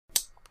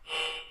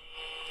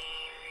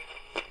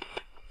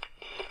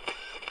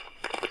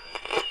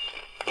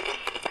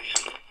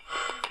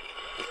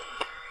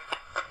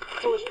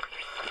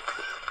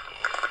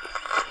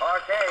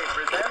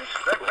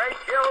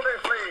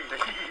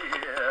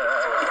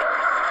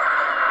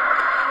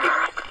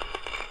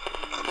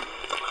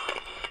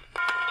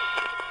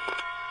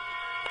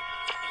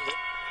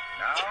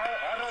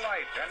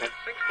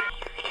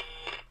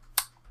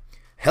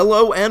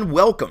Hello and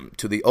welcome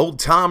to the Old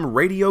Time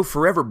Radio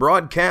Forever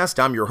broadcast.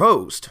 I'm your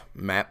host,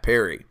 Matt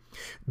Perry.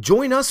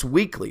 Join us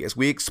weekly as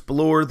we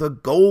explore the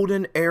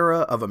golden era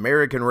of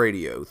American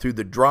radio through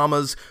the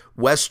dramas,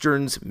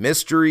 westerns,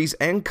 mysteries,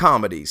 and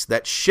comedies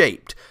that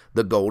shaped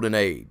the golden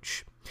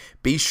age.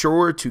 Be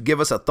sure to give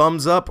us a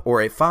thumbs up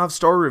or a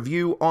 5-star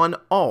review on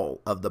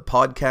all of the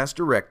podcast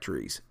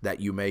directories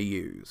that you may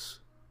use.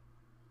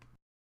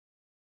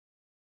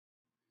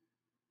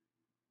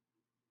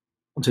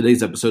 On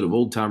today's episode of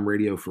Old Time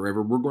Radio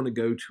Forever, we're going to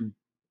go to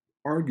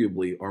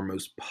arguably our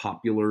most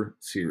popular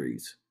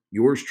series.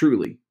 Yours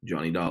truly,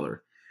 Johnny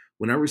Dollar.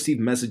 When I receive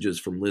messages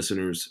from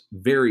listeners,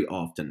 very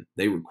often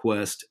they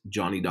request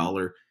Johnny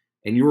Dollar,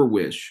 and your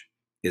wish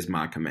is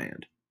my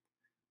command.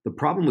 The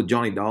problem with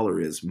Johnny Dollar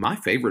is my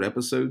favorite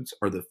episodes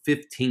are the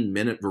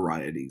 15-minute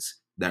varieties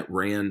that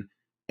ran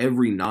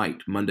every night,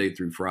 Monday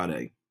through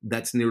Friday.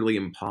 That's nearly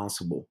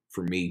impossible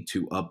for me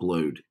to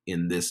upload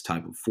in this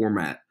type of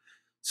format.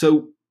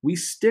 So we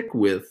stick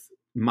with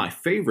my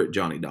favorite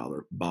Johnny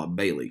Dollar, Bob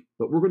Bailey,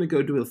 but we're going to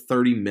go to the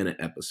 30-minute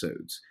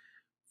episodes.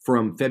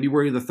 From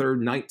February the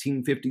 3rd,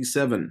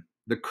 1957,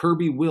 The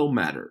Kirby Will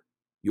Matter.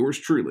 Yours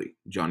truly,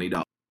 Johnny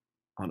Dollar,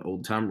 on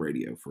Old Time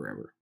Radio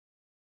Forever.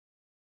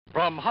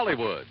 From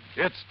Hollywood,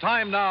 it's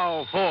time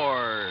now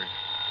for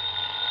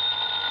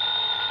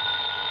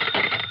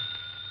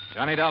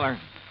Johnny Dollar.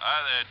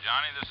 Hi there,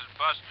 Johnny. This is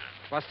Buster.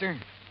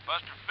 Buster?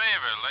 Buster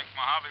Favor, Lake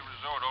Mojave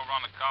Resort over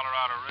on the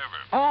Colorado River.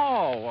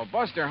 Oh, well,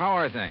 Buster, how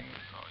are things?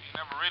 Oh, you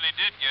never really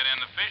did get in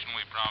the fishing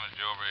we promised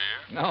you over here.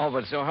 No,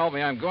 but so help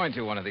me, I'm going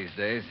to one of these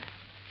days.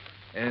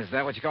 Is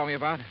that what you call me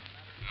about?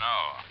 No.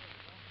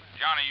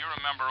 Johnny, you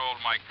remember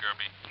old Mike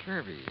Kirby?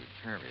 Kirby.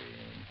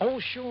 Oh,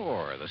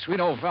 sure. The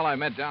sweet old fella I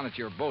met down at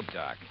your boat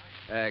dock.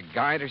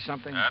 Guide or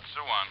something? That's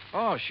the one.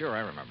 Oh, sure,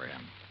 I remember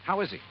him. How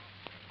is he?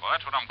 Well,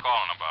 that's what I'm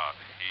calling about.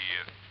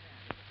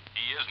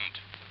 He isn't.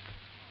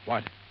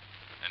 What?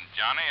 And,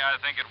 Johnny, I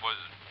think it was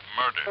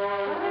murder.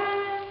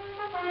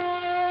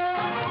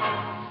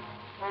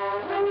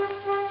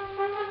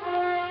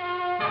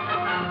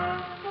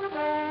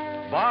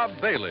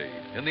 Bob Bailey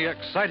in the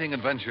exciting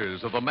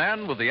adventures of the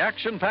man with the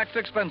action-packed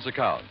expense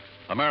account.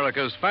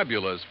 America's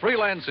fabulous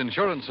freelance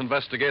insurance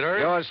investigator.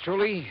 Yours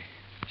truly,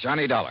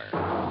 Johnny Dollar.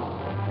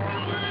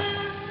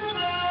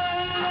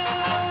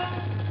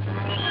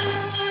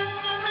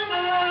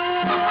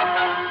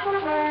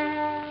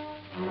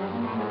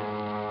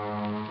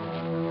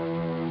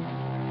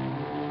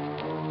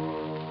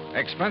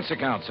 Expense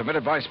account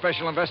submitted by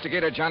Special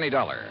Investigator Johnny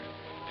Dollar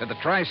to the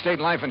Tri-State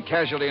Life and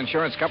Casualty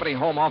Insurance Company,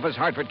 Home Office,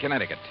 Hartford,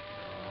 Connecticut.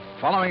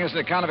 Following is an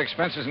account of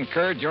expenses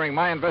incurred during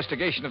my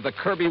investigation of the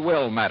Kirby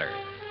Will matter.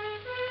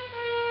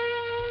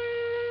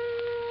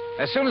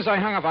 As soon as I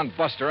hung up on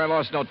Buster, I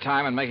lost no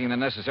time in making the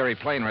necessary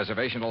plane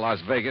reservation to Las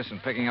Vegas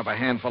and picking up a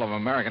handful of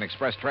American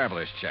Express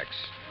traveler's checks.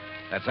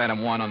 That's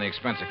item 1 on the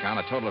expense account,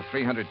 a total of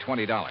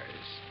 $320.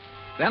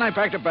 Then I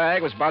packed a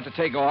bag, was about to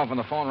take off, when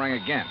the phone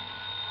rang again.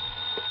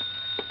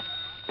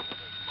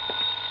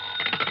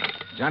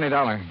 Johnny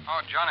Dollar.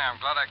 Oh, Johnny, I'm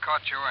glad I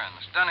caught you in.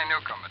 It's Danny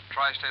Newcomb at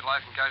Tri-State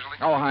Life and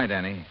Casualty. Oh, hi,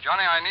 Danny.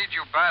 Johnny, I need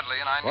you badly,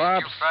 and I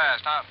need you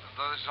fast. Now,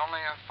 there's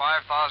only a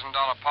 $5,000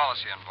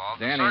 policy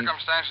involved. Danny, the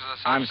circumstances are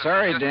such I'm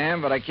sorry, that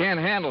Dan, but I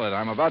can't handle it.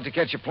 I'm about to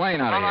catch a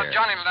plane out of here. No,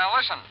 Johnny, now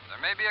listen.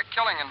 There may be a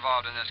killing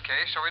involved in this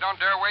case, so we don't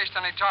dare waste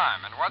any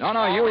time. And what's No,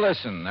 more, you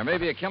listen. There may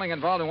be a killing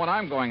involved in what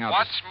I'm going out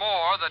What's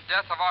more, the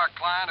death of our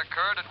client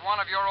occurred at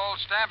one of your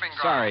old stamping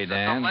grounds. Sorry,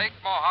 Dan. At the Lake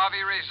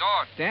Mojave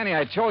Resort. Danny,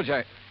 I told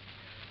you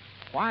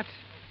What?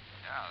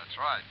 Yeah, that's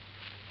right.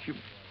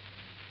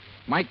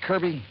 Mike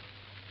Kirby?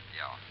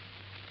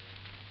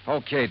 Yeah.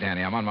 Okay,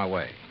 Danny, I'm on my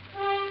way.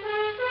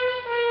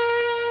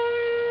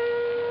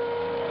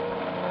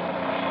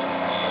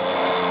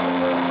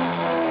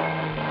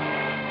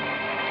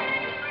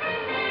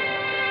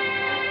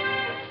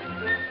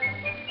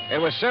 It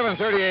was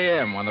 7:30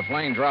 a.m. when the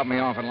plane dropped me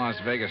off in Las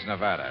Vegas,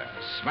 Nevada,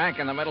 smack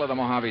in the middle of the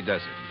Mojave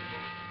Desert.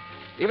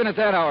 Even at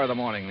that hour of the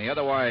morning, the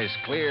otherwise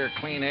clear,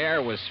 clean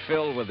air was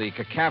filled with the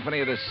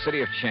cacophony of this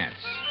city of chance.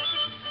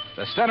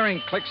 The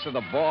stuttering clicks of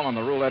the ball on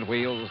the roulette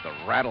wheels, the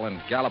rattle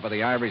and gallop of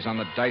the ivories on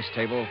the dice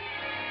table,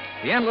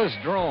 the endless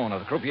drone of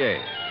the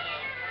croupiers,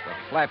 the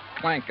flat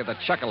clank of the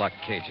chuck-a-luck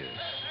cages,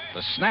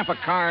 the snap of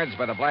cards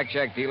by the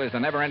blackjack dealers, the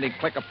never-ending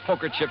click of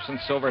poker chips and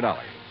silver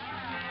dollars.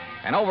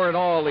 And over it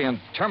all, the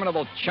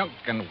interminable chunk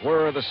and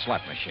whir of the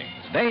slot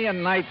machines, day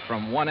and night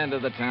from one end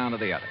of the town to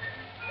the other.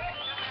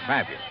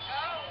 Fabulous.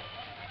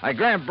 I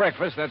grabbed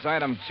breakfast, that's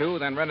item 2,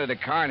 then rented a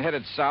car and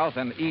headed south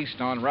and east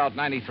on Route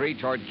 93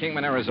 toward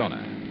Kingman,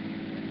 Arizona.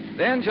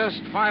 Then,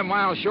 just 5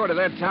 miles short of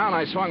that town,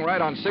 I swung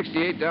right on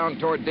 68 down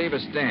toward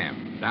Davis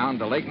Dam, down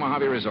to Lake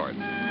Mojave Resort.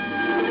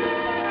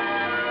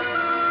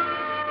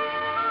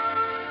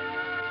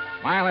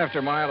 Mile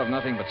after mile of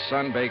nothing but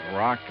sun-baked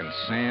rock and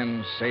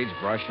sand,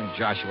 sagebrush and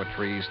Joshua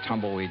trees,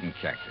 tumbleweed and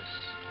cactus.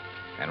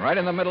 And right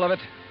in the middle of it,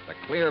 the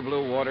clear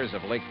blue waters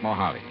of Lake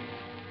Mojave.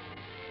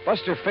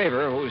 Buster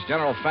Favor, who's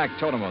general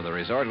factotum of the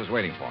resort, was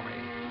waiting for me.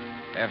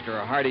 After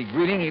a hearty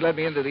greeting, he led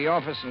me into the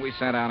office, and we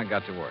sat down and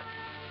got to work.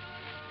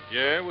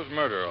 Yeah, it was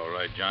murder, all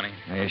right, Johnny.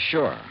 Are you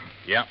sure?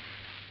 Yeah.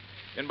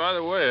 And by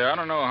the way, I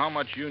don't know how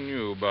much you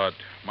knew about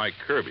Mike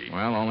Kirby.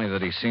 Well, only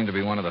that he seemed to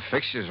be one of the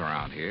fixtures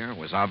around here.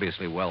 Was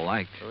obviously well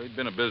liked. Well, he'd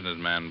been a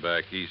businessman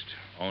back east,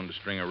 owned a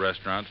string of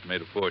restaurants,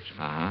 made a fortune.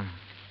 Uh-huh.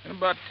 And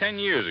about 10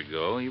 years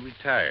ago, he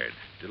retired.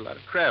 Did a lot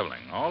of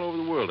traveling, all over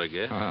the world, I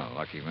guess. Oh,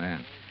 lucky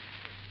man.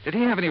 Did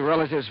he have any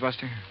relatives,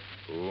 Buster?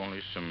 Oh,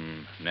 only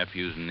some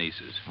nephews and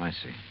nieces. I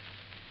see.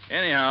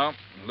 Anyhow,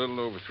 a little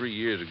over 3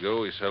 years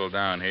ago, he settled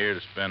down here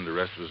to spend the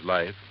rest of his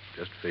life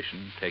just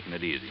fishing, taking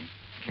it easy.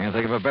 Can't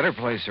think of a better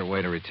place or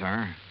way to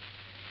retire.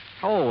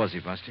 How old was he,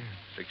 Buster?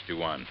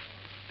 61.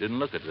 Didn't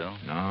look it, though.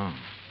 No.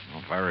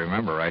 Well, if I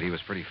remember right, he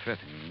was pretty fit.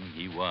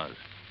 He was.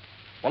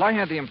 Well, I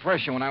had the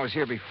impression when I was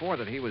here before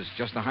that he was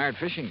just a hired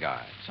fishing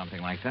guide, something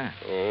like that.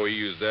 Oh, he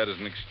used that as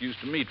an excuse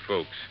to meet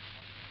folks.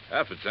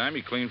 Half the time,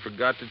 he clean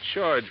forgot to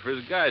charge for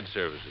his guide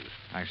services.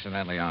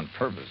 Accidentally on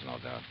purpose, no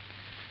doubt.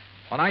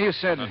 Well, now you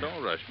said... Now,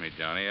 don't rush me,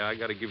 Johnny. I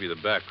got to give you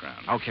the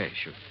background. Okay,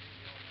 shoot.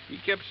 He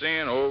kept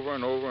saying over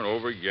and over and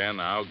over again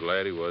how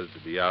glad he was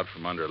to be out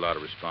from under a lot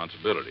of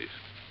responsibilities.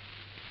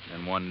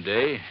 Then one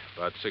day,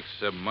 about 6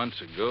 or 7 months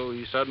ago,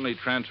 he suddenly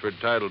transferred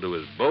title to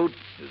his boat,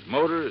 his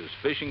motor, his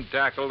fishing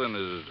tackle, and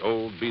his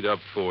old beat-up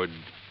Ford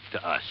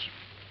to us.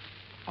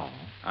 Oh?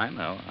 I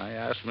know. I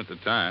asked him at the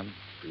time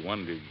if he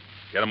wanted to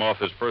get him off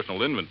his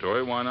personal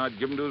inventory, why not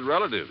give him to his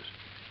relatives?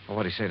 Well,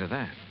 what'd he say to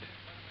that?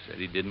 Said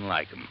he didn't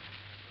like him.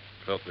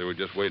 Felt they were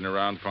just waiting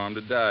around for him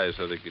to die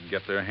so they could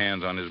get their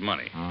hands on his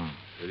money. Oh.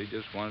 Said he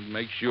just wanted to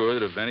make sure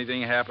that if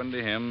anything happened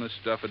to him, the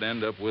stuff would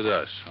end up with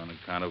us on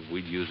account of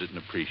we'd use it and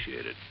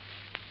appreciate it.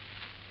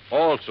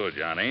 Also,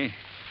 Johnny,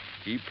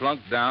 he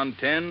plunked down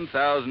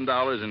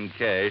 $10,000 in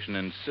cash and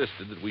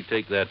insisted that we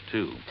take that,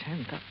 too.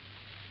 $10,000?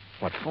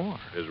 What for?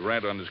 His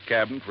rent on his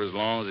cabin for as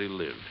long as he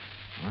lived.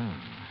 Oh.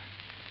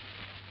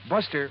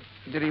 Buster,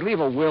 did he leave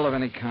a will of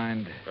any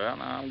kind? Well,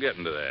 now I'm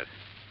getting to that.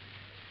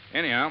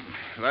 Anyhow,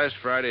 last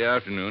Friday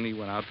afternoon, he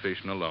went out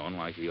fishing alone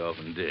like he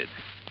often did.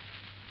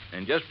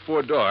 And just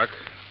before dark,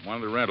 one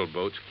of the rental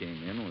boats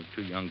came in with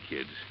 2 young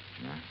kids.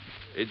 Yeah.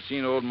 They'd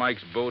seen old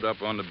Mike's boat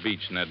up on the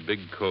beach in that big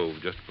cove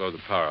just above the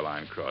power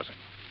line crossing.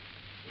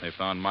 They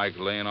found Mike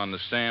laying on the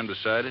sand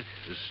beside it,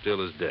 as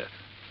still as death.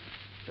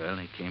 Well,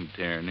 they came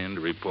tearing in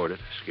to report it,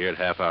 scared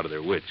half out of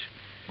their wits.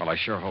 Well, I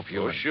sure hope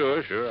you... Oh,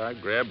 sure. I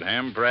grabbed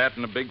Ham Pratt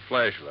and a big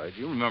flashlight.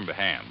 You remember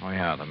Ham. Oh,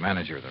 yeah, the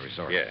manager of the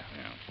resort. Yeah.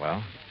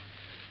 Well?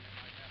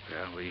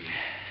 Well, we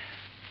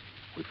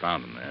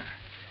found him there.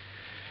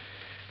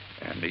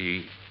 And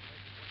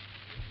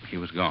he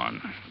was gone,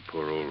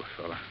 poor old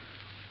fella.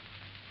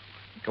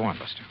 Go on,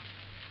 Buster.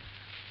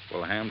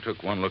 Well, Ham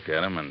took one look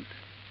at him, and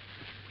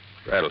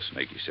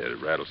rattlesnake, he said. A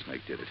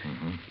rattlesnake did it.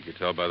 Mm-hmm. You could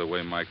tell by the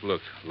way Mike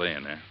looked,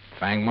 laying there.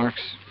 Fang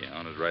marks? Yeah,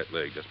 on his right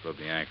leg, just above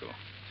the ankle.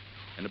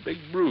 And a big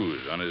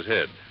bruise on his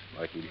head,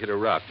 like he'd hit a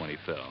rock when he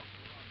fell.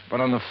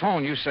 But on the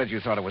phone, you said you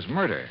thought it was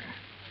murder.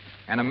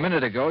 And a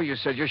minute ago, you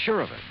said you're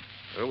sure of it.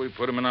 Well, we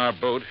put him in our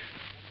boat,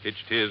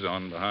 hitched his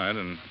on behind,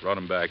 and brought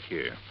him back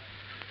here.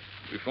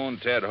 We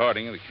phoned Tad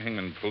Harding of the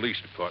Kingman Police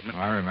Department.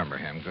 Oh, I remember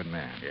him. Good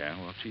man. Yeah,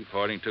 well, Chief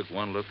Harding took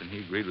one look, and he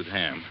agreed with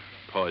Ham.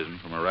 Poison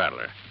from a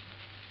rattler.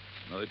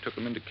 Well, they took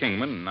him into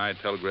Kingman, and I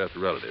telegraphed the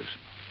relatives.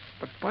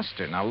 But,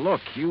 Buster, now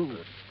look, you...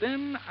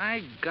 Then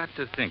I got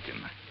to thinking.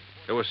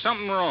 There was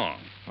something wrong.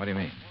 What do you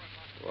mean?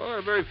 Well, there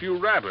are very few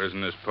rattlers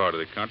in this part of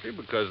the country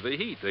because of the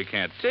heat. They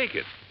can't take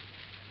it.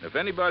 If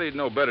anybody'd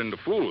know better than to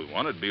fool with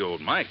one, it'd be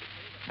old Mike.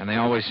 And they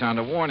always sound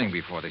a warning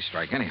before they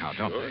strike anyhow,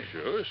 don't they?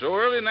 Sure. So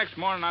early next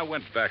morning, I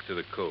went back to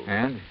the cove.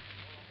 And?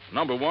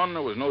 Number one,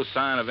 there was no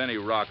sign of any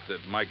rock that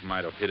Mike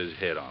might have hit his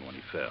head on when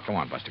he fell. Go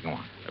on, Buster, go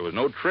on. There was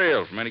no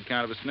trail from any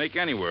kind of a snake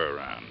anywhere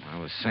around.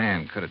 Well, the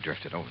sand could have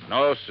drifted over them.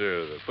 No,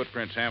 sir. The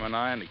footprints Ham and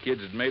I and the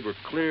kids had made were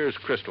clear as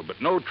crystal,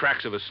 but no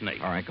tracks of a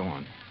snake. All right, go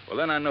on. Well,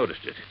 then I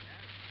noticed it.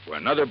 Where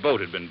another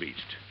boat had been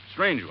beached.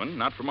 Strange one,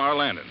 not from our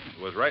landing.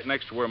 It was right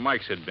next to where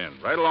Mike's had been,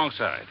 right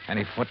alongside.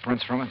 Any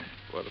footprints from it?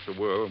 Well, if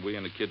there were, we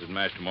and the kids had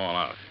mashed them all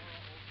out.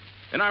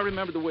 Then I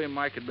remembered the way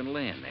Mike had been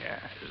laying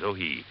there, as though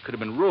he could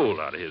have been rolled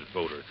out of his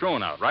boat or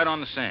thrown out right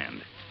on the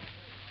sand.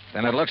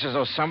 Then it looks as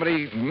though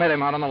somebody met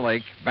him out on the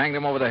lake, banged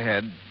him over the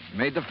head,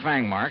 made the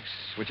fang marks,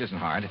 which isn't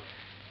hard,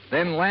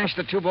 then lashed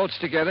the 2 boats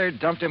together,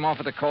 dumped him off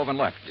at the cove, and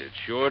left. It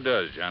sure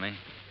does, Johnny.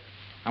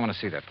 I want to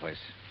see that place.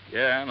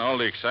 Yeah, and all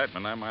the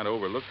excitement, I might have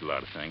overlooked a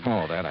lot of things.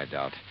 Oh, that I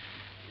doubt.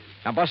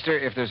 Now, Buster,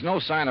 if there's no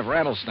sign of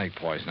rattlesnake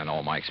poison in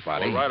old Mike's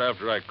body... Well, right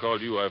after I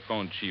called you, I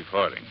phoned Chief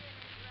Harding.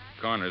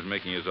 The coroner's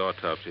making his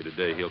autopsy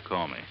today. He'll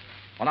call me.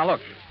 Well, now,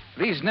 look.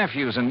 These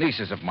nephews and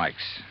nieces of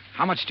Mike's,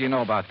 how much do you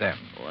know about them?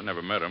 Oh, I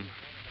never met them.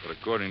 But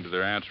according to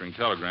their answering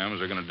telegrams,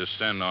 they're going to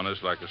descend on us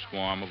like a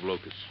swarm of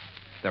locusts.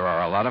 There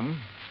are a lot of them?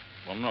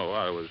 Well, no,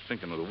 I was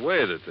thinking of the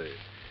way that they...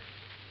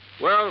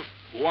 Well,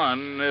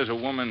 one, there's a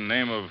woman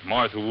named of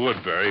Martha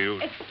Woodbury who...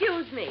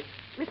 Excuse me.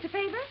 Mr.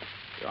 Faber?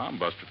 Yeah, I'm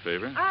Buster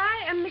Faber.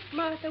 I am Miss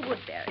Martha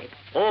Woodbury.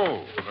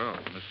 Oh, well,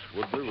 Miss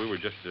Woodbury, we were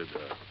just...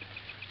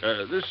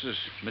 this is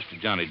Mr.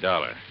 Johnny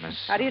Dollar. Miss...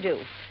 How do you do?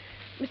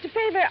 Mr.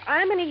 Favor,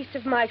 I'm a niece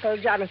of Michael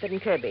Jonathan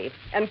Kirby,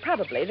 and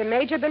probably the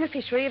major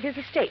beneficiary of his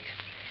estate.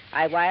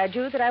 I wired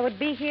you that I would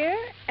be here,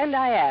 and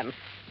I am.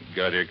 You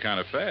got here kind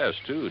of fast,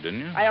 too,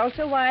 didn't you? I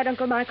also wired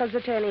Uncle Michael's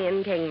attorney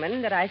in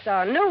Kingman that I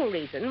saw no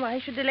reason why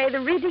he should delay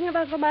the reading of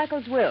Uncle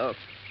Michael's will.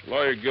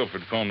 Lawyer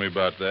Guilford phoned me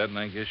about that, and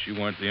I guess you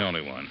weren't the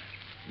only one.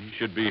 He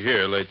should be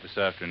here late this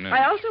afternoon.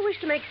 I also wish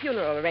to make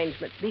funeral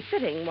arrangements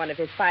befitting one of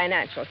his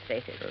financial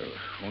status.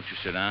 Won't you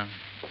sit down?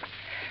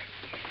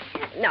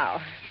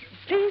 Now,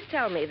 please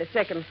tell me the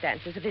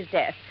circumstances of his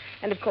death.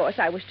 And, of course,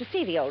 I wish to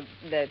see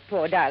the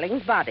poor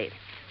darling's body.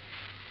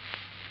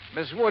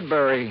 Miss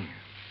Woodbury,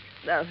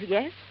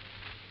 Yes?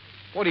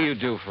 what do you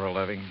do for a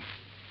living?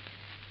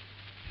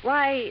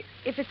 Why,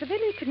 if it's of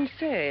any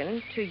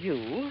concern to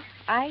you,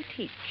 I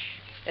teach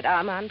at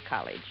Armand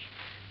College.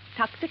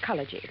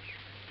 Toxicology.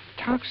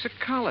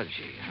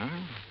 Toxicology, huh?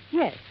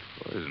 Yes.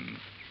 Poison.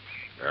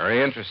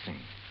 Very interesting.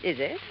 Is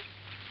it?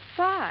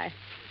 Why?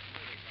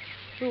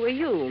 Who are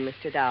you,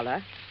 Mr.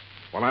 Dollar?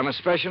 Well, I'm a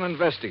special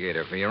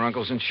investigator for your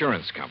uncle's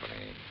insurance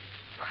company.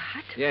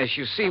 What? Yes,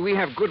 you see, we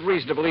have good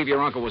reason to believe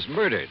your uncle was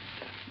murdered.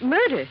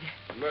 Murdered?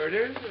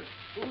 Murdered?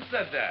 Who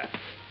said that?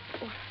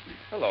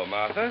 Hello,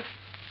 Martha.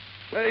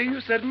 You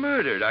said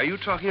murdered. Are you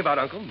talking about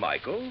Uncle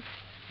Michael?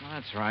 Well,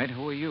 that's right.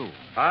 Who are you?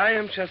 I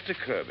am Chester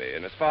Kirby,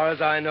 and as far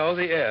as I know,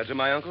 the heir to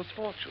my uncle's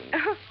fortune.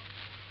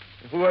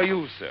 Who are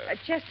you, sir?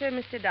 Chester,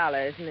 Mr.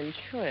 Dollar is an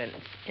insurance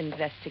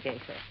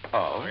investigator.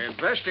 Oh.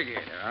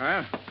 Investigator,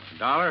 huh?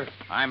 Dollar,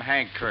 I'm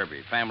Hank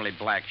Kirby, family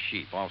black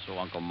sheep, also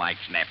Uncle Mike's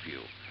nephew.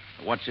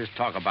 What's this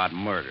talk about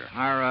murder?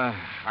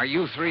 Are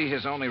you three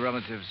his only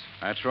relatives?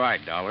 That's right,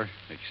 Dollar,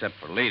 except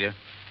for Lita.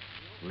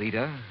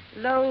 Lita?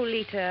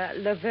 Lolita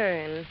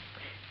Laverne.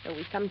 Though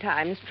we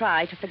sometimes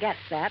try to forget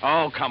that.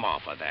 Oh, come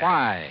off of that.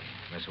 Why,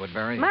 Miss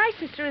Woodbury? My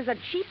sister is a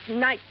cheap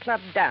nightclub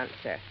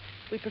dancer.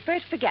 We prefer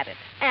to forget it.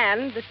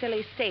 And the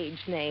silly stage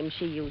name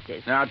she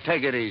uses. Now,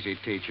 take it easy,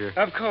 teacher.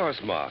 Of course,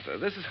 Martha.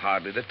 This is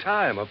hardly the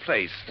time or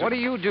place. What do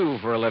you do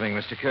for a living,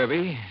 Mr.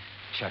 Kirby?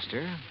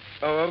 Chester?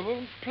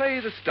 Play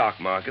the stock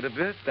market a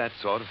bit, that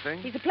sort of thing.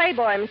 He's a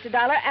playboy, Mr.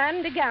 Dollar,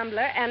 and a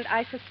gambler, and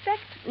I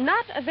suspect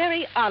not a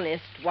very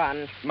honest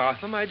one.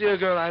 Martha, my dear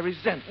girl, I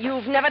resent that.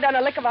 You've never done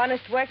a lick of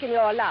honest work in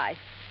your life.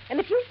 And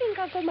if you think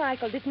Uncle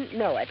Michael didn't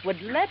know it,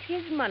 would let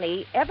his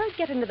money ever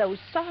get into those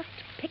soft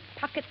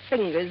pickpocket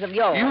fingers of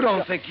yours? You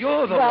don't think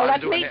you're the well, one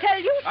let doing me it. tell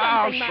you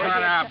Oh, something, my shut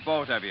dear. up,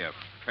 both of you.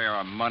 Pair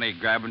of money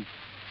grabbing.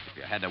 If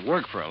you had to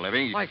work for a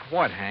living. Like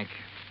what, Hank?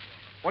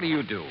 What do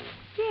you do?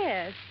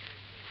 Yes.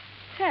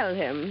 Tell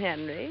him,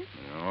 Henry.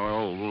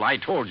 Oh, I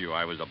told you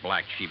I was the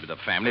black sheep of the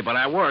family, but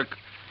I work.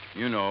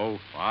 You know,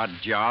 odd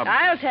job.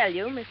 I'll tell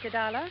you, Mr.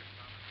 Dollar.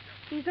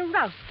 He's a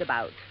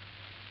roustabout.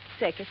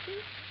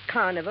 Circuses,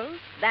 carnivals,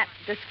 that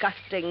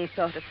disgusting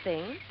sort of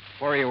thing.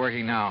 Where are you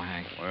working now,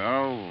 Hank?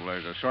 Well,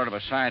 there's a sort of a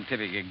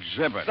scientific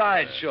exhibit.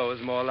 Sideshow is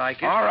more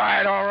like it. All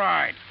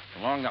right.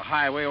 Along the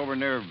highway over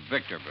near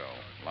Victorville.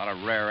 A lot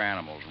of rare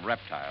animals,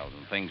 reptiles,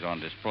 and things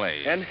on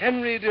display. And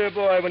Henry, dear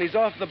boy, when he's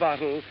off the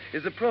bottle,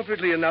 is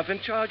appropriately enough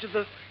in charge of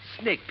the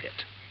snake pit.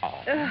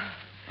 Oh.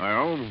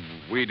 Well,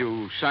 we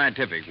do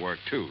scientific work,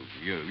 too.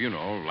 You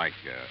know, like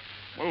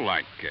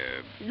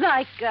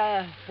Like,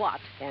 what,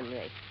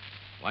 Henry?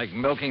 Like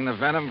milking the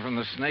venom from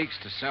the snakes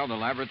to sell to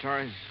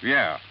laboratories?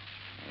 Yeah.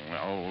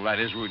 Well, that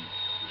is,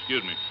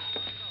 Excuse me.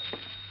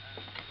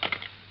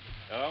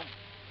 Hello?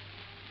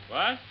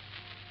 What?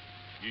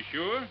 You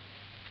sure?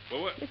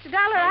 Well, what? Mr.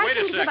 Dollar, Now, I wait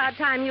a think it's second. about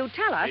time you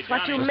tell us Hey,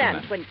 what you Johnny.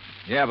 meant when...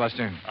 Yeah,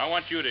 Buster. I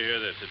want you to hear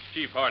this. It's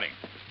Chief Harding.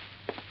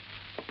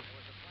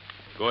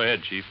 Go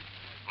ahead, Chief.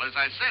 Well, as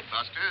I said,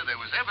 Buster, there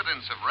was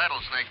evidence of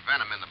rattlesnake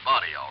venom in the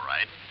body, all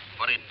right.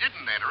 But it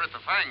didn't enter at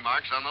the fang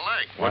marks on the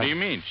leg. What do you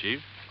mean,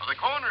 Chief? Well, the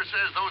coroner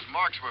says those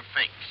marks were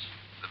fakes.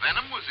 The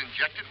venom was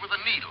injected with a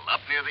needle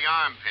up near the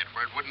armpit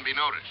where it wouldn't be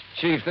noticed.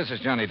 Chief, this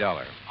is Johnny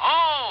Dollar.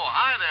 Oh,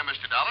 hi there,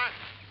 Mr. Dollar.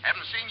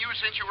 Haven't seen you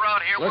since you were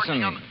out here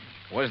Listen, working on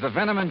the... was the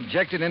venom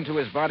injected into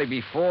his body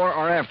before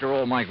or after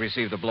old Mike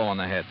received the blow on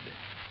the head?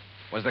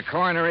 Was the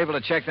coroner able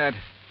to check that?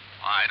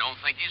 I don't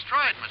think he's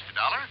tried, Mr.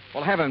 Dollar.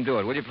 Well, have him do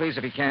it, will you please,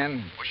 if he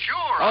can? Well,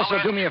 sure. Also,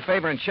 I'll do me a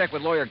favor and check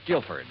with lawyer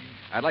Guilford.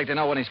 I'd like to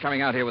know when he's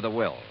coming out here with a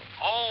will.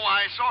 Oh,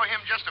 I saw him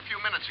just a few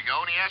minutes ago,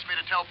 and he asked me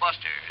to tell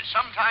Buster.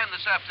 Sometime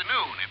this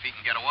afternoon, if he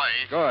can get away.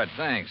 Good,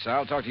 thanks.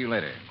 I'll talk to you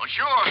later. Well,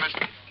 sure,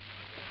 Mr.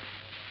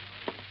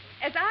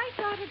 As I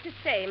started to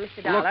say,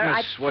 Mr. Look, Dollar,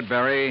 Miss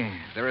Woodbury,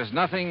 there is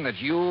nothing that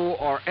you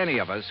or any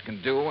of us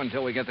can do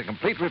until we get the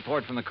complete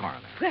report from the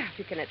coroner. Well,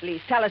 you can at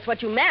least tell us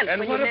what you meant.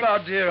 And when what you meant...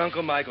 about dear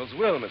Uncle Michael's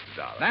will, Mr.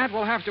 Dollar? That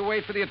will have to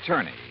wait for the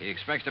attorney. He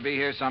expects to be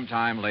here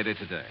sometime later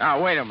today.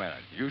 Now, wait a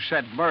minute. You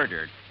said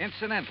murdered.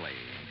 Incidentally,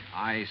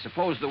 I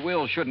suppose the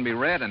will shouldn't be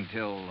read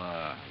until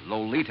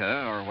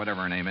Lolita, or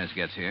whatever her name is,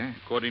 gets here.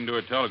 According to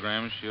her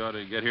telegram, she ought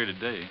to get here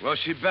today. Well,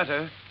 she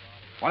better.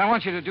 What I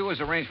want you to do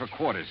is arrange for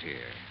quarters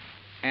here.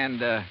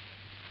 And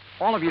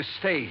all of you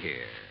stay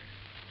here.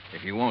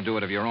 If you won't do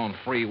it of your own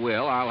free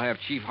will, I'll have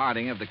Chief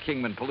Harding of the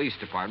Kingman Police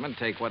Department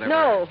take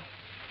whatever...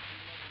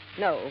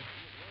 No.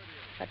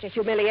 Such a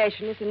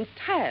humiliation is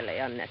entirely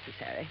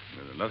unnecessary.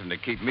 There's nothing to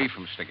keep me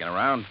from sticking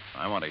around.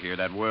 I want to hear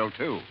that will,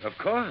 too. Of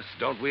course.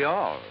 Don't we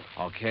all?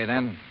 Okay,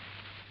 then.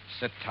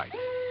 Sit tight.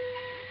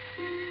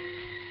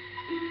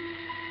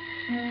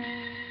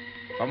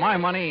 For my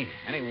money,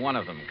 any one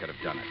of them could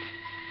have done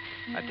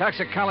it. A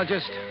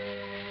toxicologist,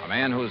 a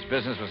man whose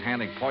business was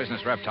handling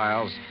poisonous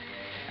reptiles,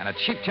 and a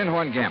cheap tin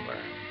horn gambler,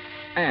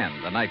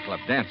 and the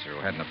nightclub dancer who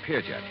hadn't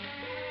appeared yet.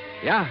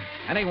 Yeah,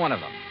 any one of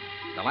them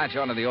to latch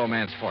on to the old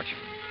man's fortune.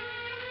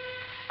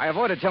 I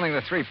avoided telling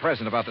the three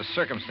present about the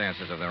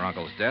circumstances of their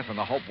uncle's death in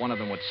the hope one of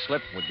them would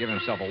slip, would give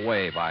himself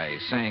away by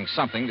saying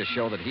something to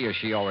show that he or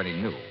she already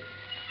knew.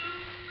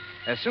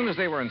 As soon as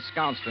they were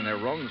ensconced in their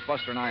rooms,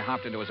 Buster and I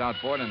hopped into his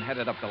outboard and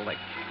headed up the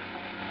lake.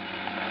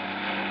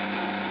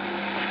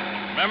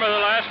 Remember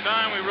the last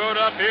time we rode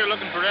up here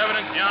looking for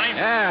evidence, Johnny?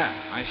 Yeah,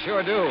 I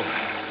sure do.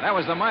 That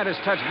was the Midas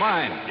touch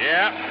mine.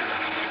 Yeah.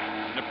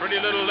 And the pretty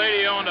little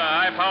lady owned a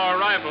high-power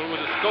rifle with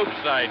a scope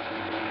sight.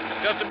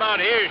 Just about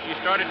here, she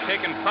started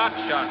taking pot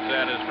shots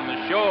at us from the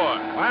shore.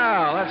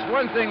 Wow, that's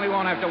one thing we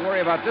won't have to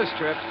worry about this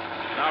trip.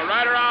 Now,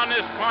 right around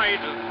this point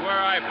is where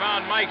I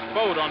found Mike's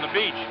boat on the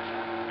beach.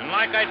 And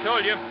like I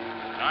told you,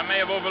 I may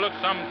have overlooked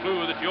some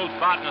clue that you'll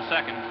spot in a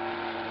second.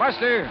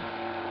 Buster,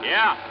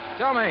 Yeah.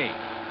 tell me,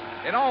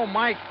 did old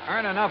Mike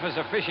earn enough as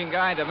a fishing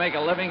guide to make a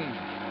living?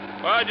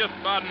 Well, just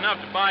about enough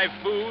to buy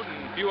food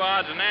and a few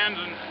odds and ends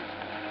and...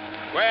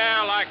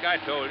 Well, like I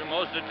told you,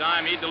 most of the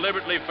time he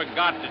deliberately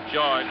forgot to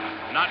charge,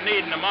 not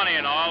needing the money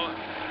and all.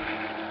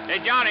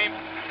 Hey, Johnny,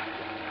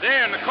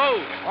 there in the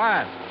cove,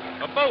 What?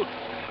 a boat,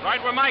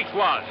 right where Mike's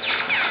was.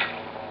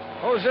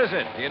 Whose is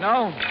it? Do you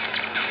know?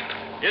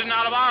 Isn't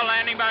out of our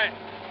landing by...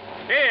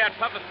 Hey, that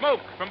puff of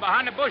smoke from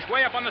behind the bush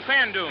way up on the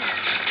sand dune.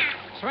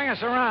 Swing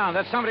us around.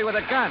 That's somebody with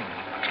a gun.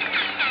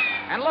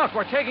 And look,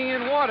 we're taking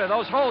in water,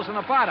 those holes in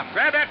the bottom.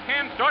 Grab that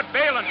can, start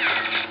bailing.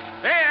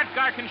 Hey, that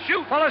guy can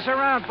shoot. Pull us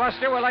around,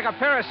 Buster. We're like a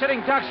pair of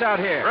sitting ducks out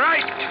here.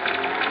 Right.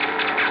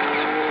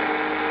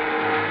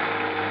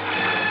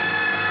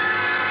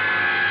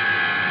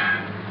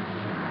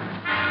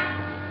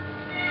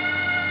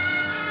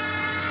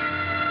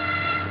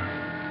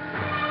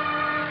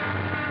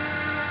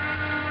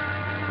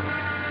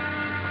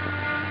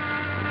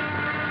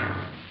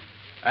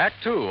 Act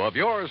two of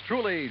yours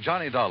truly,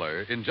 Johnny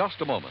Dollar, in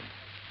just a moment.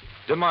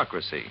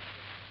 Democracy.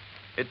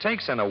 It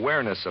takes an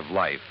awareness of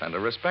life and a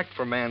respect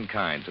for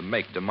mankind to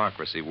make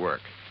democracy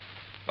work.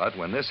 But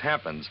when this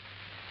happens,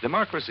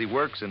 democracy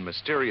works in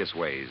mysterious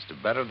ways to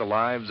better the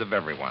lives of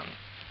everyone.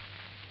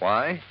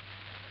 Why?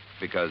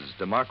 Because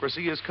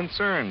democracy is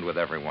concerned with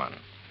everyone.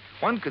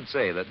 One could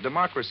say that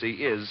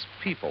democracy is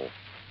people.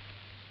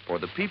 For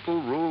the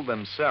people rule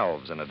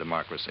themselves in a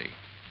democracy.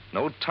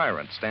 No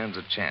tyrant stands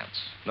a chance.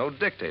 No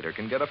dictator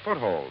can get a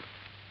foothold.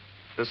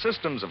 The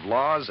systems of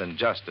laws and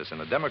justice in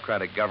a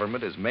democratic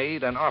government is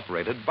made and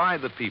operated by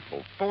the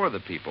people, for the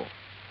people.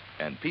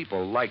 And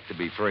people like to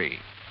be free.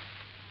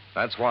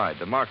 That's why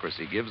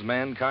democracy gives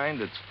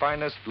mankind its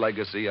finest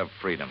legacy of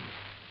freedom.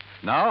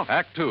 Now,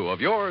 Act two of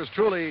yours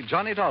truly,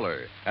 Johnny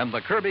Dollar, and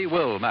the Kirby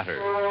Will Matter.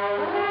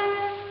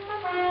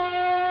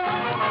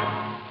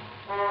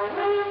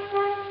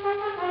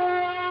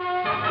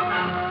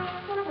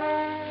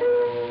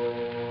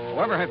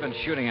 Whoever had been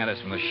shooting at us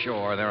from the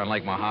shore there on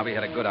Lake Mojave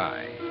had a good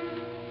eye.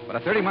 But a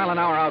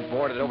 30-mile-an-hour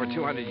outboard at over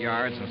 200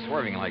 yards and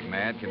swerving like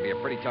mad can be a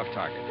pretty tough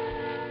target.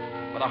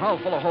 With a hull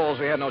full of holes,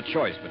 we had no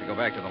choice but to go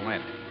back to the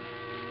landing.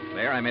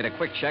 There, I made a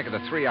quick check of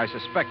the three I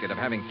suspected of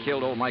having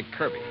killed old Mike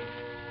Kirby.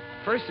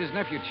 First, his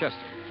nephew, Chester.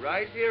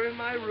 Right here in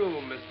my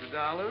room, Mr.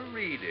 Dollar,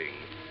 reading.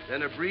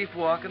 Then a brief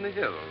walk in the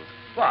hills.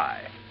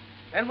 Why?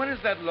 And when is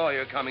that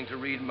lawyer coming to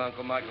read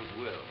Uncle Michael's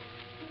will?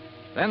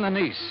 Then the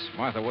niece,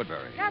 Martha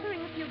Woodbury.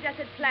 Gathering a few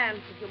desert plants,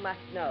 as you must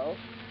know.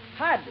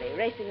 Hardly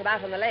racing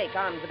about on the lake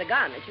armed with a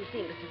gun, as you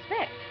seem to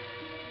suspect.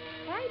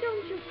 Why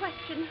don't you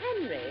question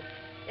Henry?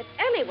 If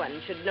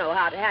anyone should know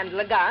how to handle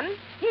a gun,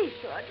 he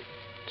should.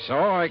 So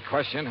I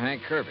questioned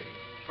Hank Kirby.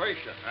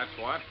 Fishing, that's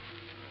what.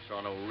 I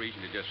saw no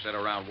reason to just sit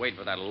around waiting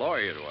for that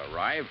lawyer to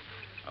arrive.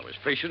 I was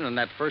fishing in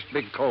that first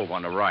big cove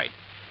on the right.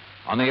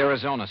 On the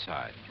Arizona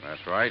side.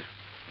 That's right.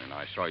 And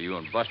I saw you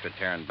and Buster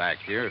tearing back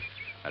here.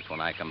 That's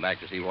when I come back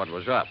to see what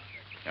was up.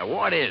 Now,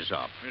 what is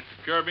up?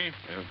 Mr. Kirby,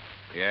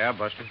 Yeah,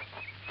 Buster?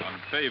 on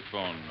the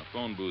payphone, the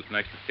phone booth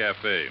next to the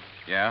cafe.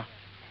 Yeah?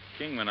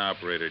 Kingman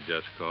operator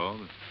just called.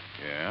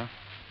 Yeah?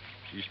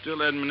 She still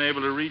hadn't been able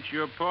to reach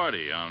your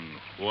party on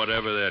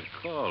whatever that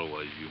call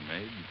was you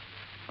made.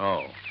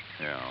 Oh,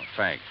 yeah,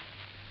 thanks.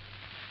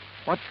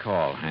 What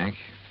call, Hank?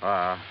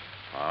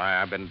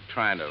 I've been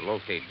trying to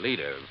locate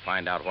Lita to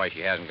find out why she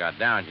hasn't got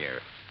down here.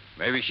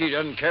 Maybe she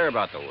doesn't care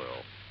about the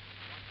will.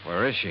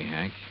 Where is she,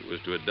 Hank? It was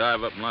to a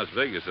dive up in Las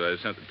Vegas that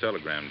I sent the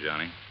telegram,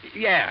 Johnny.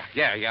 Yeah,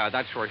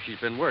 that's where she's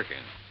been working.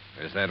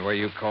 Is that where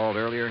you called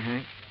earlier,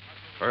 Hank?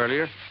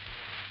 Earlier?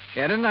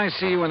 Yeah, didn't I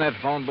see you in that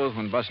phone booth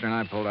when Buster and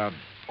I pulled out?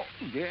 Oh,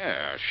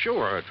 yeah,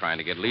 sure. Trying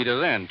to get Lita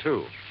then,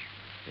 too.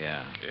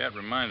 Yeah. Yeah, it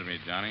reminds me,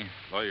 Johnny.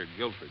 Lawyer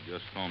Guilford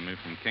just phoned me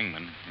from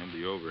Kingman. He'll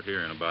be over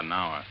here in about an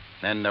hour.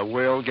 Then the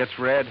will gets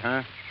read,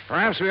 huh?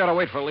 Perhaps we ought to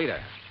wait for Lita.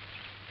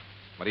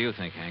 What do you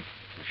think, Hank?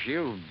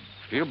 She'll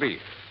be here.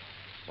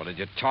 Well, did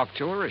you talk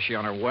to her? Is she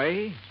on her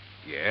way?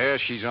 Yeah,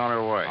 she's on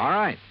her way. All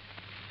right.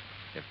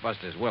 If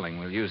Buster's willing,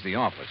 we'll use the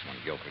office when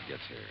Guilford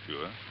gets here.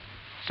 Sure.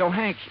 So,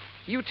 Hank,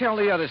 you tell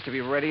the others to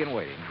be ready and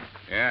waiting.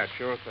 Yeah,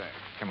 sure thing.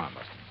 Come on,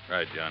 Buster.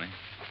 Right, Johnny.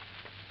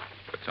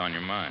 What's on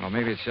your mind? Well,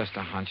 maybe it's just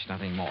a hunch,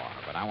 nothing more.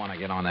 But I want to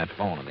get on that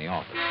phone in the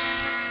office.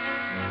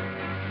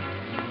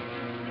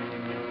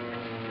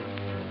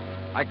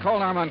 I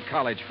called Armand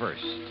College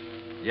first.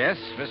 Yes,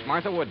 Miss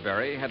Martha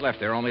Woodbury had left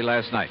there only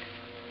last night.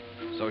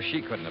 So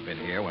she couldn't have been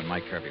here when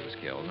Mike Kirby was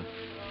killed.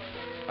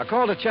 A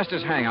call to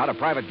Chester's Hangout, a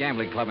private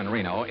gambling club in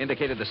Reno,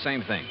 indicated the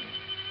same thing.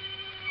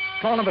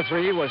 Call number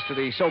 3 was to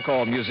the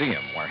so-called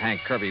museum where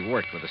Hank Kirby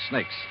worked with the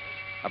Snakes,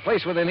 a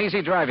place within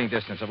easy driving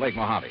distance of Lake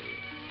Mojave.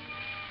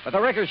 But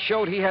the records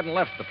showed he hadn't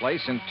left the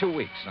place in 2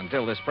 weeks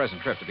until this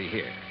present trip to be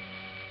here.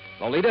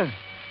 Lolita?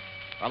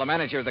 Well, the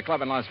manager of the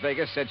club in Las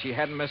Vegas said she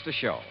hadn't missed a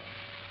show.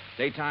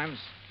 Daytimes?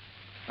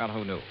 Well,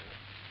 who knew?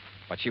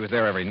 But she was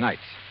there every night.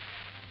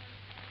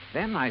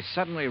 Then I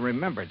suddenly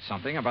remembered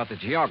something about the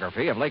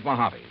geography of Lake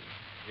Mojave.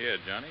 Yeah,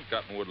 Johnny.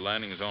 Cottonwood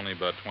Landing is only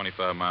about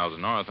 25 miles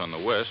north on the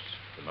west,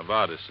 the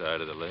Nevada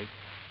side of the lake.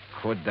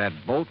 Could that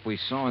boat we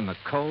saw in the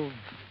cove?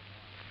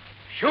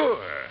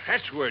 Sure.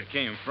 That's where it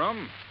came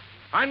from.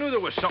 I knew there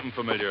was something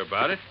familiar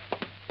about it.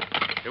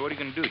 Hey, what are you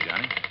going to do,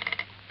 Johnny?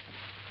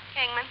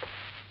 Kingman.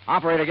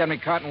 Operator, get me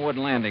Cottonwood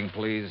Landing,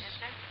 please. Yes,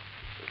 sir.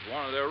 It's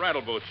one of their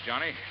rental boats,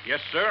 Johnny. Yes,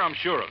 sir, I'm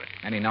sure of it.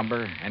 Any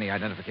number? Any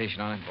identification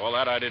on it? All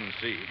that I didn't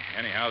see.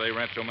 Anyhow, they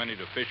rent so many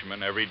to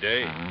fishermen every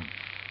day. Uh-huh.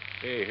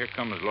 Hey, here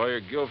comes Lawyer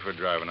Guilford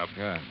driving up.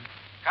 Good.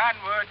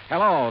 Cottonwood.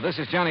 Hello, this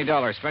is Johnny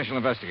Dollar, special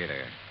investigator.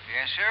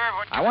 Yes, sir.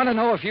 What? I want to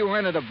know if you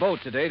rented a boat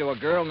today to a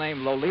girl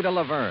named Lolita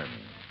Laverne.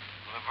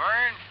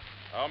 Laverne?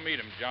 I'll meet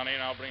him, Johnny,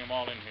 and I'll bring them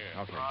all in here.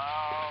 Okay.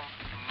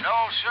 No,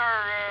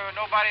 sir.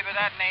 Nobody by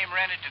that name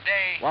rented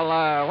today. Well,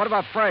 what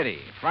about Friday?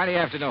 Friday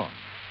afternoon.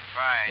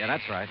 Friday. Yeah,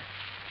 that's right.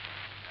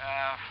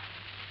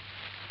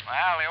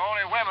 Well, the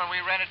only women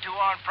we rented to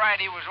on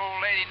Friday was old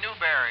lady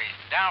Newberry,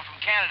 down from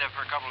Canada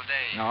for a couple of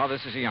days. No,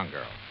 this is a young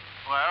girl.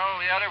 Well,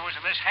 the other was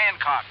a Miss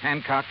Hancock.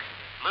 Hancock?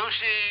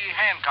 Lucy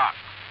Hancock.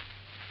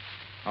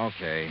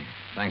 Okay.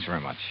 Thanks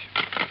very much.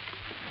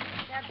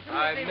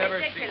 I've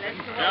never seen it.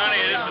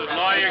 Johnny, this is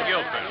Lawyer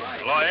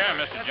Guilford. Lawyer,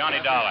 Mr.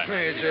 Johnny Dollar.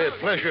 It's a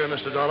pleasure,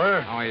 Mr.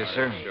 Dollar. How are you,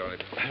 sir?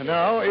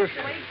 Now,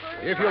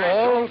 if you'll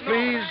all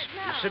please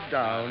sit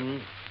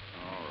down.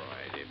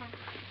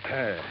 All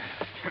right.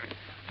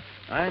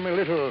 I'm a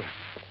little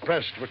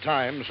pressed for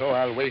time, so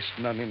I'll waste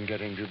none in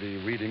getting to the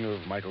reading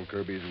of Michael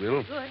Kirby's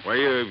will. Good. Well,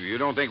 you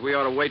don't think we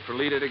ought to wait for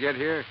Lita to get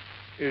here?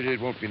 It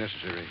won't be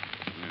necessary.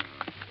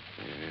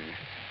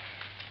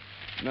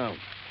 Now,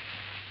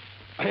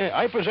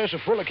 I possess a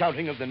full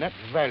accounting of the net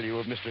value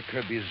of Mr.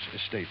 Kirby's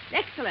estate.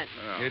 Excellent.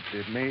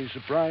 It may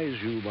surprise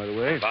you, by the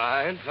way.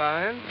 Fine,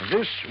 fine.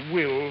 This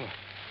will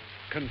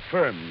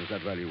confirms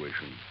that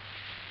valuation.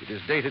 It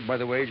is dated, by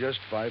the way, just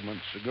 5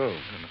 months ago.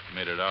 You must have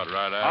made it out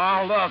right Oh,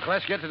 after. look,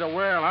 let's get to the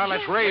will. Now,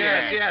 let's read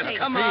it. Yes,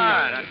 come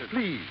on.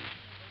 Please.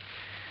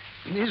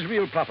 His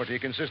real property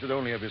consisted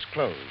only of his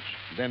clothes,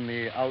 then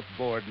the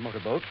outboard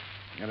motorboat,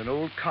 and an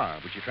old car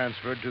which he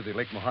transferred to the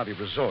Lake Mojave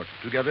Resort,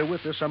 together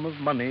with a sum of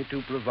money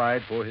to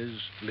provide for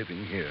his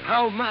living here.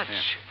 How much?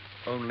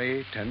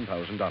 Only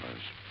 $10,000.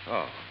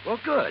 Oh, well,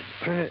 good.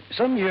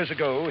 Some years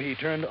ago, he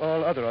turned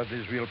all other of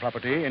his real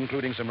property,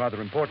 including some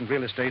rather important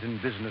real estate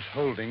and business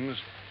holdings,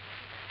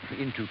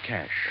 into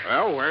cash.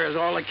 Well, where is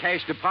all the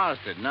cash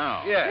deposited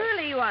now? Yes.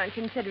 Surely you aren't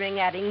considering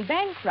adding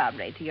bank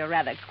robbery to your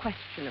rather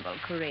questionable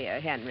career,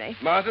 Henry.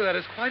 Martha, that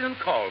is quite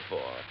uncalled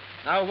for.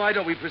 Now, why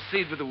don't we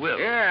proceed with the will?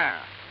 Yeah.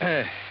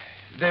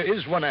 There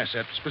is one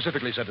asset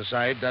specifically set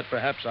aside that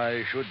perhaps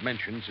I should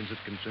mention since it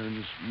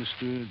concerns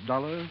Mr.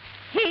 Dollar.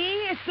 He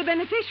is the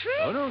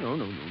beneficiary? Oh,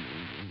 no.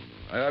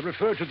 I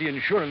refer to the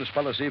insurance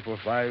policy for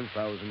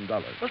 $5,000.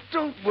 Well,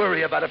 don't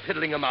worry about a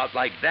piddling amount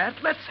like that.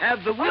 Let's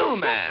have the will,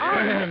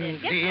 man.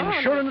 The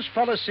insurance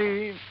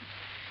policy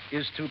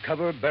is to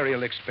cover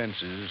burial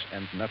expenses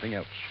and nothing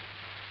else.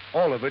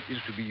 All of it is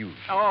to be used.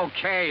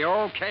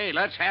 Okay.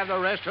 Let's have the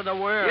rest of the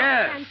will.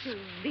 Yes. Can't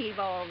you leave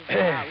all that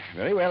out?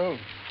 Very well.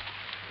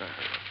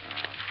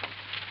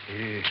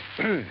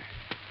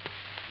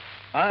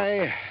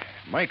 I,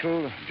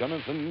 Michael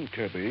Jonathan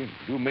Kirby,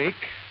 do make,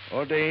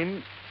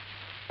 ordain,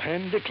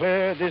 and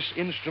declare this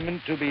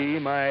instrument to be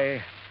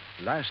my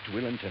last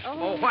will and testament.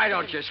 Oh, why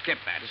don't you skip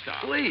that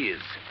stuff?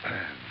 Please.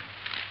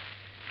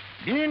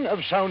 Being of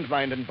sound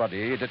mind and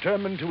body,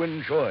 determined to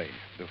enjoy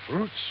the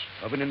fruits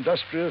of an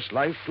industrious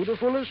life to the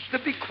fullest. The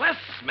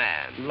bequests,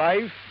 man.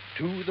 Life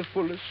to the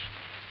fullest.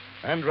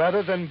 And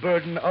rather than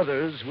burden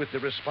others with the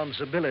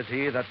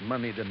responsibility that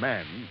money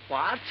demands.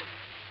 What?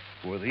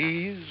 For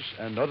these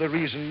and other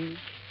reasons,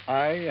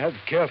 I have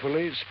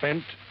carefully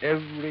spent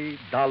every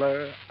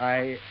dollar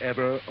I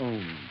ever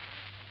owned.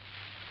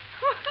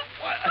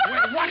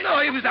 What? No,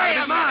 he was out of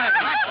his mind.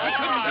 He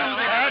couldn't do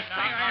that.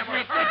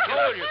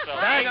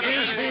 That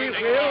is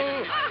the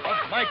will of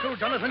Michael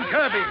Jonathan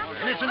Kirby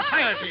in its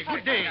entirety.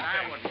 Good day.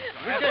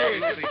 Good day.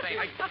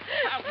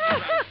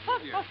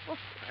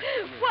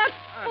 What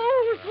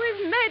fools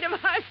we've made of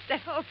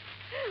ourselves.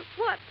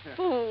 What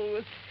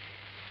fools.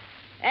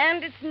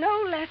 And it's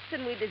no less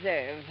than we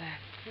deserve.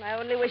 I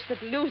only wish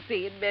that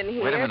Lucy had been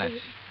here. Wait a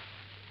minute.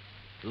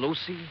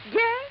 Lucy?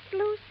 Yes,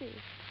 Lucy.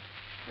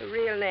 Her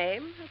real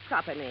name, her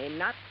proper name,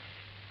 not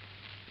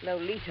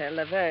Lolita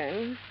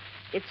Laverne.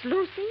 It's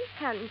Lucy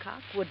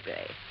Hancock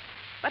Woodbury.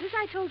 But as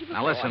I told you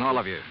before... Now listen, all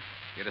of you.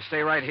 You're to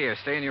stay right here.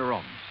 Stay in your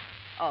rooms.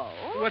 Oh?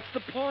 What's the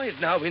point?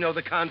 Now we know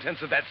the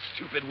contents of that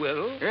stupid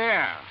will.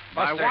 Yeah.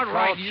 By Buster, what call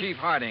right, you- Chief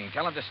Harding?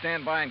 Tell him to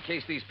stand by in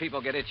case these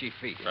people get itchy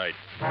feet. Right.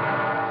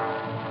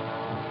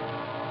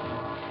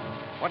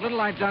 What little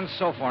I'd done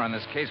so far in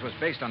this case was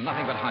based on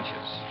nothing but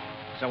hunches.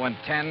 So when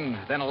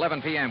 10, then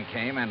 11 p.m.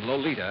 came and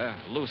Lolita,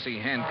 Lucy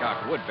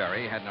Hancock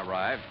Woodbury, hadn't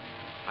arrived,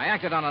 I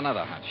acted on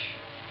another hunch.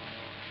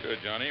 Sure,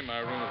 Johnny. My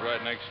room is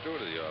right next door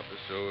to the office,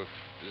 so if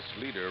this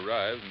leader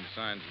arrives and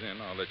signs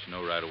in, I'll let you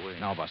know right away.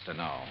 No, Buster,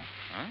 no.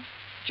 Huh?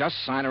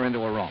 Just sign her into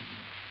a room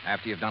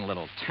after you've done a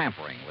little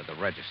tampering with the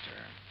register.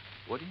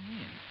 What do you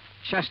mean?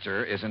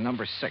 Chester is in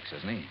number 6,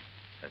 isn't he?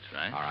 That's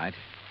right. All right.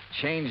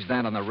 Change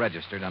that on the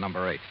register to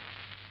number 8.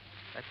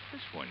 That's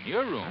this one,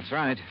 your room. That's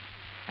right.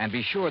 And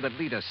be sure that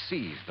Lita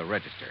sees the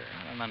register.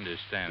 I don't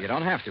understand. You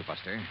don't have to,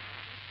 Buster.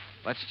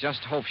 Let's just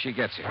hope she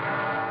gets here.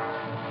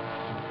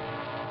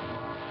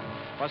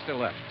 Buster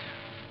left.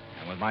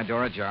 And with my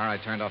door ajar, I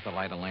turned off the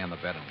light and lay on the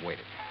bed and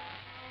waited.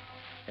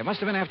 It must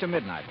have been after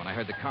midnight when I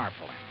heard the car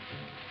pull in.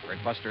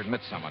 Heard Buster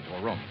admit someone to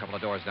a room a couple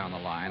of doors down the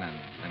line and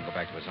then go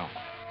back to his own.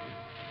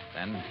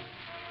 Then,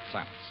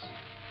 silence.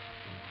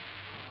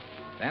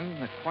 Then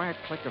the quiet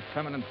click of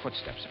feminine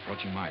footsteps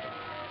approaching my door.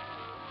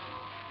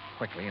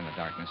 Quickly, in the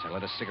darkness, I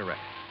lit a cigarette,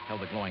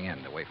 held the glowing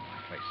end away from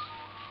my face.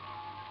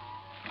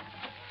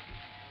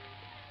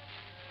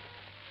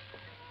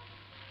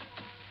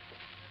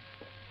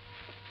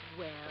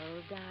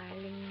 Well,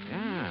 darling.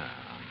 Yeah,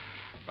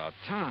 about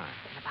time.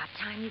 About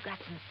time you got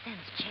some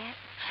sense, Chet.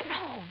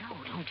 No,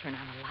 don't turn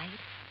on the light.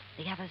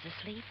 The others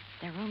asleep.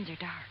 Their rooms are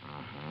dark.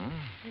 Uh-huh.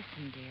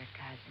 Listen, dear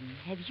cousin,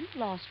 have you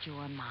lost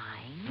your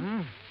mind?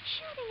 Hmm?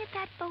 Shooting at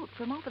that boat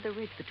from over the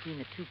ridge between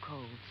the two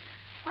coves.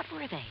 What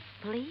were they?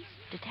 Police?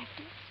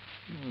 Detectives?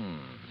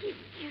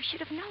 You should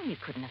have known you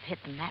couldn't have hit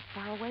them that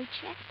far away,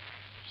 Chet.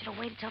 You should have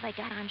waited till they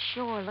got on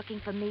shore looking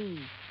for me.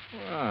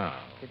 Well.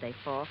 Did they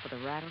fall for the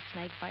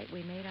rattlesnake bite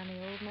we made on the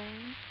old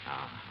man?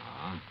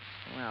 Uh-huh.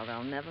 Well,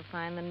 they'll never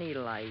find the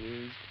needle I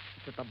used.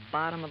 It's at the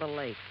bottom of the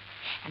lake.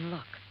 And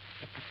look,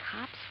 if the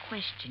cops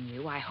question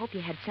you, I hope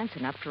you had sense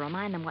enough to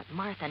remind them what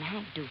Martha and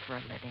Hank do for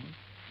a living.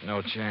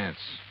 No chance.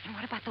 And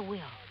what about the will?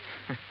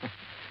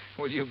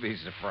 Would you be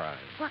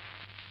surprised? What?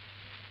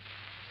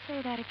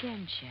 Say that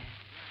again, Chet.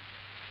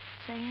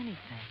 Say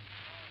anything.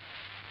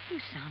 You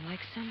sound like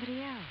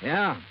somebody else.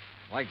 Yeah,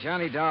 like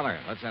Johnny Dollar.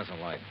 Let's have some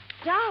light.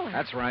 Dollar?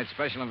 That's right,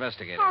 special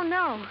investigator. Oh,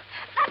 no.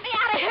 Let me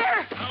out of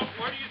here. Now,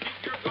 where do you think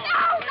you're going?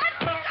 No, let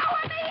me go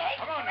of me.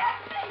 Come on now.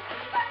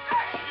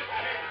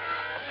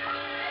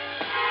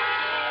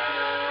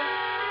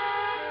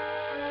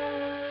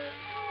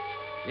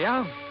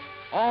 Yeah,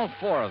 all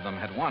 4 of them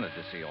had wanted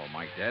to see old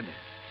Mike dead.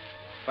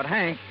 But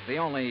Hank, the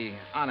only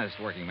honest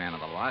working man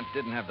of the lot,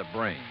 didn't have the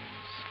brains.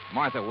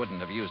 Martha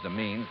wouldn't have used the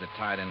means that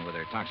tied in with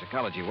her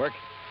toxicology work,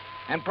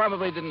 and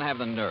probably didn't have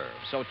the nerve.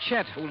 So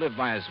Chet, who lived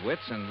by his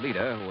wits, and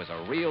Lita, who was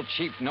a real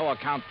cheap,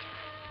 no-account...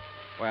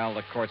 Well,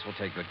 the courts will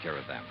take good care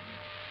of them.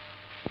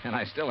 And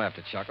I still have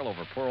to chuckle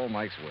over poor old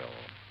Mike's will.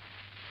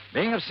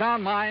 Being of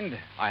sound mind,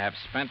 I have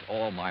spent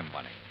all my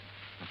money.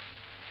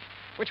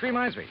 Which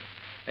reminds me,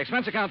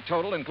 expense account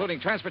total,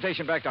 including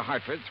transportation back to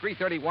Hartford,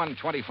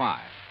 $331.25.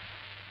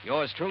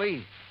 Yours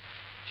truly,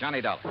 Johnny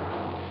Dollar.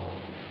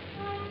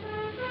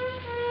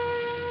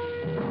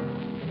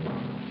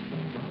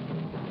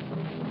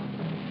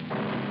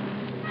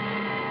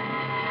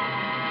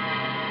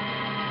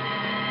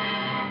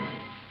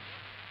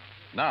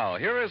 Now,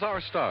 here is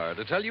our star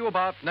to tell you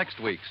about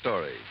next week's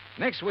story.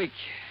 Next week,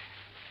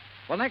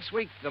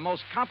 the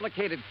most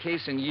complicated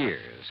case in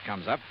years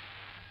comes up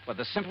with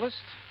the simplest,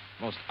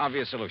 most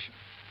obvious solution.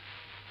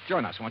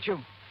 Join us, won't you?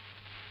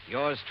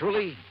 Yours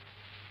truly,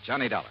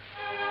 Johnny Dollar.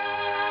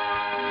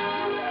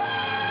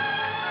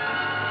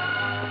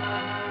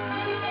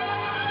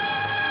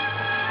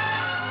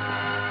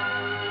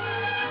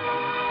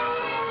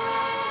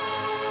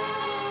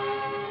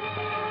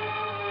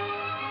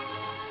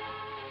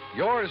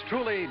 Yours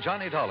truly,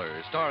 Johnny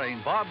Dollar,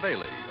 starring Bob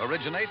Bailey,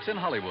 originates in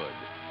Hollywood.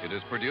 It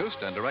is produced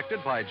and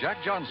directed by Jack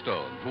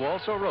Johnstone, who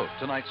also wrote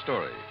tonight's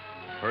story.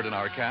 Heard in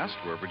our cast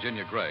were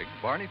Virginia Gregg,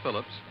 Barney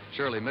Phillips,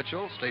 Shirley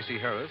Mitchell, Stacey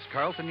Harris,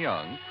 Carlton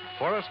Young,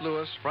 Forrest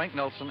Lewis, Frank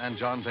Nelson, and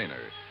John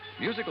Boehner.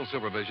 Musical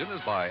supervision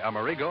is by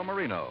Amerigo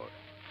Marino.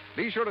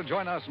 Be sure to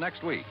join us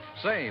next week,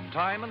 same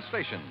time and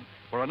station,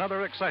 for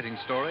another exciting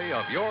story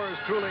of yours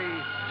truly,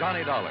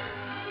 Johnny Dollar.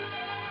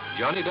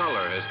 Johnny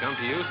Dollar has come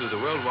to you through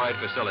the worldwide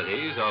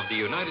facilities of the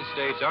United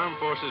States Armed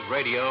Forces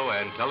Radio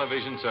and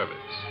Television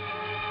Service.